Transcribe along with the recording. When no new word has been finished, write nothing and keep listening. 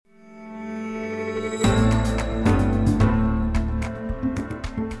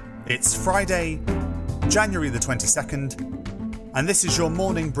It's Friday, January the 22nd, and this is your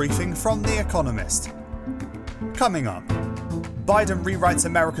morning briefing from The Economist. Coming up, Biden rewrites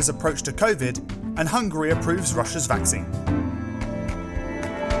America's approach to COVID, and Hungary approves Russia's vaccine.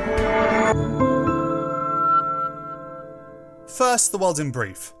 First, the world in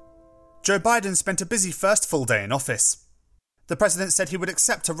brief. Joe Biden spent a busy first full day in office. The president said he would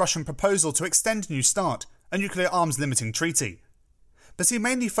accept a Russian proposal to extend New START, a nuclear arms limiting treaty. But he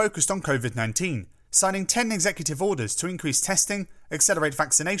mainly focused on COVID-19, signing 10 executive orders to increase testing, accelerate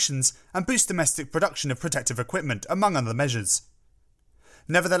vaccinations, and boost domestic production of protective equipment, among other measures.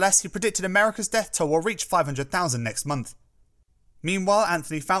 Nevertheless, he predicted America's death toll will reach 500,000 next month. Meanwhile,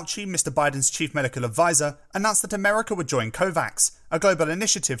 Anthony Fauci, Mr. Biden's chief medical advisor, announced that America would join COVAX, a global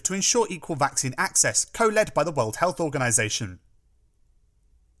initiative to ensure equal vaccine access, co-led by the World Health Organization.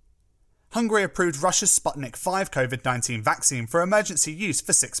 Hungary approved Russia's Sputnik V COVID-19 vaccine for emergency use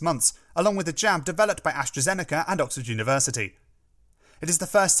for 6 months, along with a jab developed by AstraZeneca and Oxford University. It is the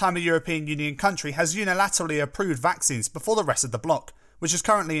first time a European Union country has unilaterally approved vaccines before the rest of the bloc, which is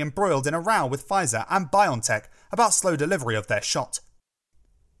currently embroiled in a row with Pfizer and BioNTech about slow delivery of their shot.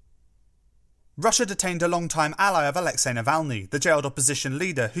 Russia detained a long-time ally of Alexei Navalny, the jailed opposition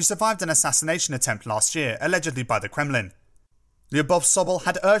leader who survived an assassination attempt last year, allegedly by the Kremlin. Lyubov Sobol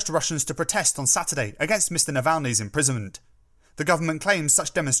had urged Russians to protest on Saturday against Mr. Navalny's imprisonment. The government claims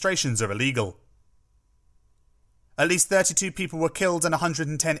such demonstrations are illegal. At least 32 people were killed and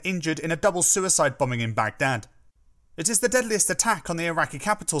 110 injured in a double suicide bombing in Baghdad. It is the deadliest attack on the Iraqi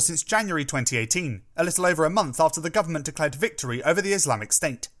capital since January 2018, a little over a month after the government declared victory over the Islamic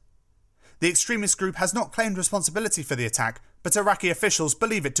State. The extremist group has not claimed responsibility for the attack, but Iraqi officials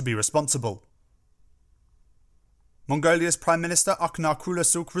believe it to be responsible. Mongolia's Prime Minister Aknar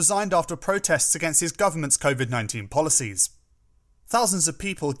Kulasuk resigned after protests against his government's COVID-19 policies. Thousands of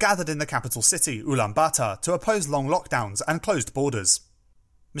people gathered in the capital city, Ulaanbaatar, to oppose long lockdowns and closed borders.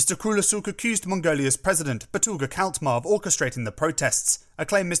 Mr. Kulasuk accused Mongolia's president, Batulga Kaltmar, of orchestrating the protests, a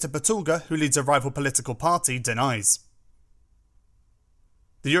claim Mr. Batulga, who leads a rival political party, denies.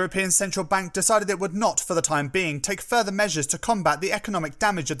 The European Central Bank decided it would not, for the time being, take further measures to combat the economic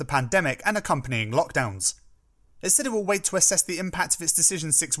damage of the pandemic and accompanying lockdowns. It said it will wait to assess the impact of its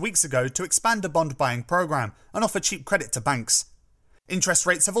decision 6 weeks ago to expand a bond buying programme and offer cheap credit to banks. Interest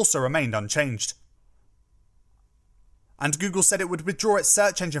rates have also remained unchanged. And Google said it would withdraw its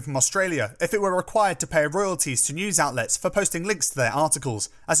search engine from Australia if it were required to pay royalties to news outlets for posting links to their articles,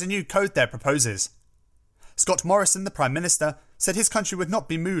 as a new code there proposes. Scott Morrison, the Prime Minister, said his country would not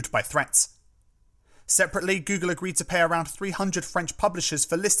be moved by threats. Separately, Google agreed to pay around 300 French publishers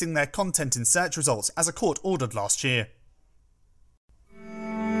for listing their content in search results, as a court ordered last year.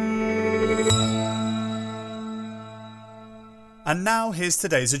 And now here's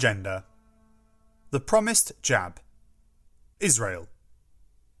today's agenda. The promised jab. Israel.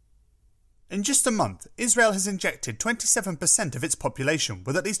 In just a month, Israel has injected 27% of its population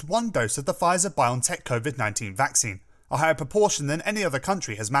with at least one dose of the Pfizer-BioNTech COVID-19 vaccine, a higher proportion than any other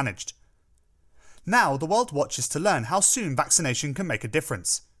country has managed. Now the world watches to learn how soon vaccination can make a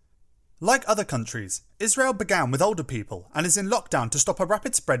difference. Like other countries, Israel began with older people and is in lockdown to stop a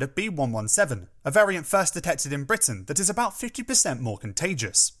rapid spread of B.1.1.7, a variant first detected in Britain that is about 50% more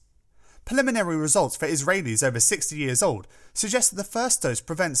contagious. Preliminary results for Israelis over 60 years old suggest that the first dose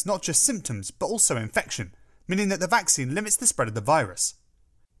prevents not just symptoms but also infection, meaning that the vaccine limits the spread of the virus.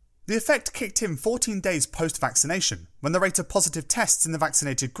 The effect kicked in 14 days post-vaccination, when the rate of positive tests in the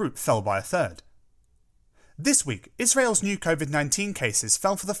vaccinated group fell by a third. This week, Israel's new COVID-19 cases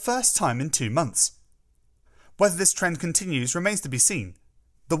fell for the first time in 2 months. Whether this trend continues remains to be seen.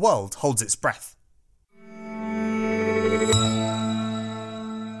 The world holds its breath.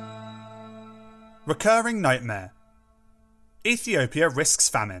 Recurring nightmare. Ethiopia risks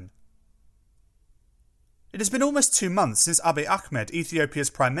famine. It has been almost 2 months since Abiy Ahmed, Ethiopia's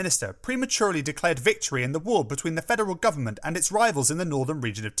Prime Minister, prematurely declared victory in the war between the federal government and its rivals in the northern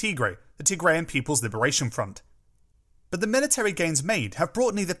region of Tigray, the Tigrayan People's Liberation Front. But the military gains made have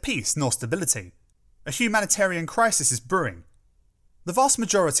brought neither peace nor stability. A humanitarian crisis is brewing. The vast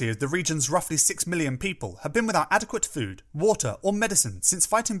majority of the region's roughly 6 million people have been without adequate food, water, or medicine since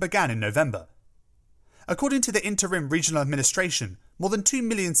fighting began in November. According to the interim regional administration, more than 2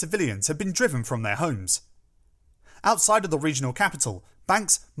 million civilians have been driven from their homes. Outside of the regional capital,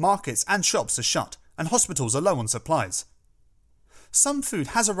 banks, markets and shops are shut, and hospitals are low on supplies. Some food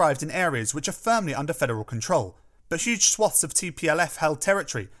has arrived in areas which are firmly under federal control, but huge swaths of TPLF-held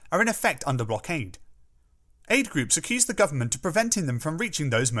territory are in effect under blockade. Aid groups accuse the government of preventing them from reaching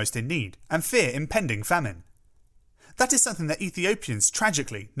those most in need, and fear impending famine. that is something that Ethiopians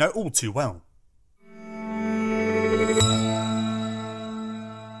tragically know all too well.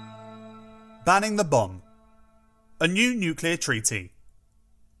 Banning the bomb. A new nuclear treaty.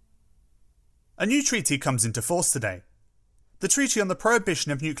 A new treaty comes into force today. The Treaty on the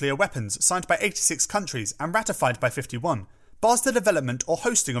Prohibition of Nuclear Weapons, signed by 86 countries and ratified by 51, bars the development or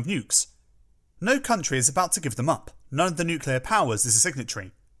hosting of nukes. No country is about to give them up. None of the nuclear powers is a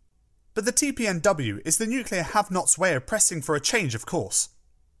signatory. But the TPNW is the nuclear have-nots way of pressing for a change of course.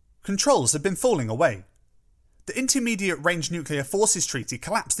 Controls have been falling away. The Intermediate Range Nuclear Forces Treaty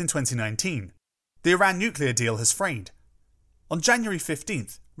collapsed in 2019. The Iran nuclear deal has frayed. On January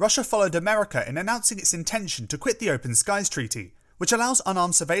 15th, Russia followed America in announcing its intention to quit the Open Skies Treaty, which allows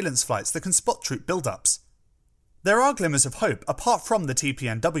unarmed surveillance flights that can spot troop build-ups. There are glimmers of hope apart from the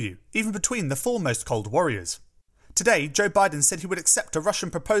TPNW, even between the foremost Cold Warriors. Today, Joe Biden said he would accept a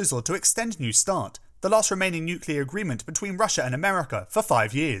Russian proposal to extend New START, the last remaining nuclear agreement between Russia and America, for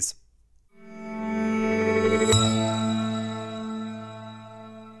 5 years.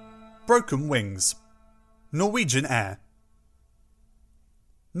 Broken wings. Norwegian Air.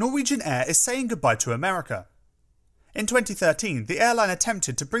 Norwegian Air is saying goodbye to America. In 2013, the airline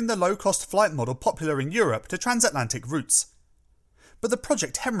attempted to bring the low-cost flight model popular in Europe to transatlantic routes. But the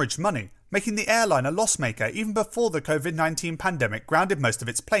project hemorrhaged money, making the airline a loss maker even before the COVID-19 pandemic grounded most of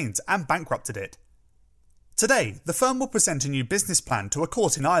its planes and bankrupted it. Today, the firm will present a new business plan to a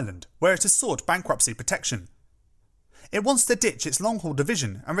court in Ireland, where it has sought bankruptcy protection. It wants to ditch its long-haul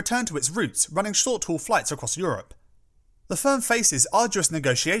division and return to its roots, running short-haul flights across Europe. The firm faces arduous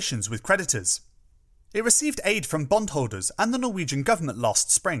negotiations with creditors. It received aid from bondholders and the Norwegian government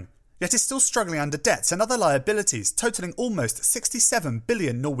last spring, yet is still struggling under debts and other liabilities totaling almost 67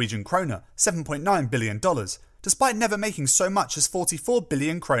 billion Norwegian kroner, $7.9 billion, despite never making so much as 44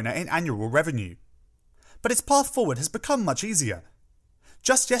 billion kroner in annual revenue. But its path forward has become much easier.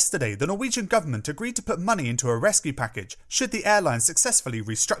 Just yesterday, the Norwegian government agreed to put money into a rescue package should the airline successfully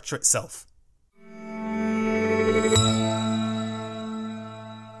restructure itself.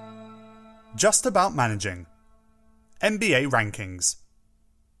 Just about managing. NBA rankings.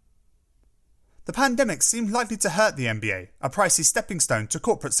 The pandemic seemed likely to hurt the NBA, a pricey stepping stone to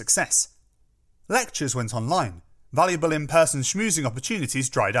corporate success. Lectures went online, valuable in-person schmoozing opportunities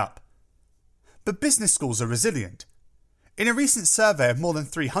dried up. But business schools are resilient. In a recent survey of more than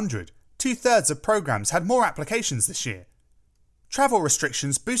 300, 2/3 of programs had more applications this year. Travel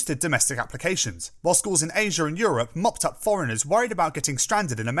restrictions boosted domestic applications, while schools in Asia and Europe mopped up foreigners worried about getting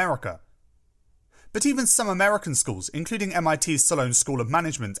stranded in America. But even some American schools, including MIT's Sloan School of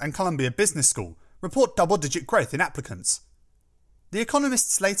Management and Columbia Business School, report double-digit growth in applicants. The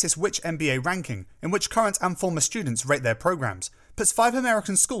Economist's latest Which MBA ranking, in which current and former students rate their programs, puts 5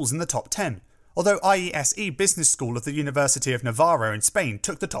 American schools in the top 10, although IESE Business School of the University of Navarra in Spain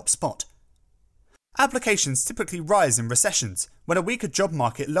took the top spot. Applications typically rise in recessions, when a weaker job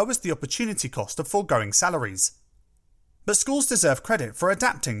market lowers the opportunity cost of foregoing salaries. But schools deserve credit for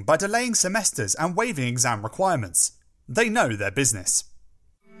adapting by delaying semesters and waiving exam requirements. They know their business.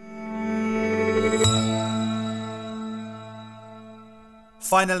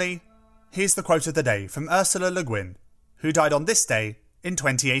 Finally, here's the quote of the day from Ursula Le Guin, who died on this day in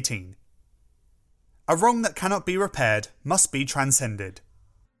 2018. A wrong that cannot be repaired must be transcended.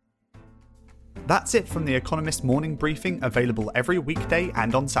 That's it from the Economist morning briefing, available every weekday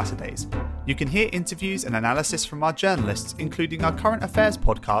and on Saturdays. You can hear interviews and analysis from our journalists, including our current affairs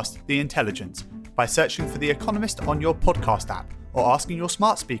podcast, The Intelligence, by searching for The Economist on your podcast app or asking your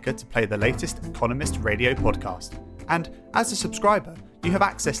smart speaker to play the latest Economist radio podcast. And as a subscriber, you have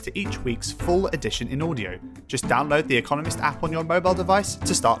access to each week's full edition in audio. Just download the Economist app on your mobile device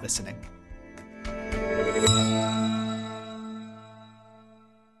to start listening.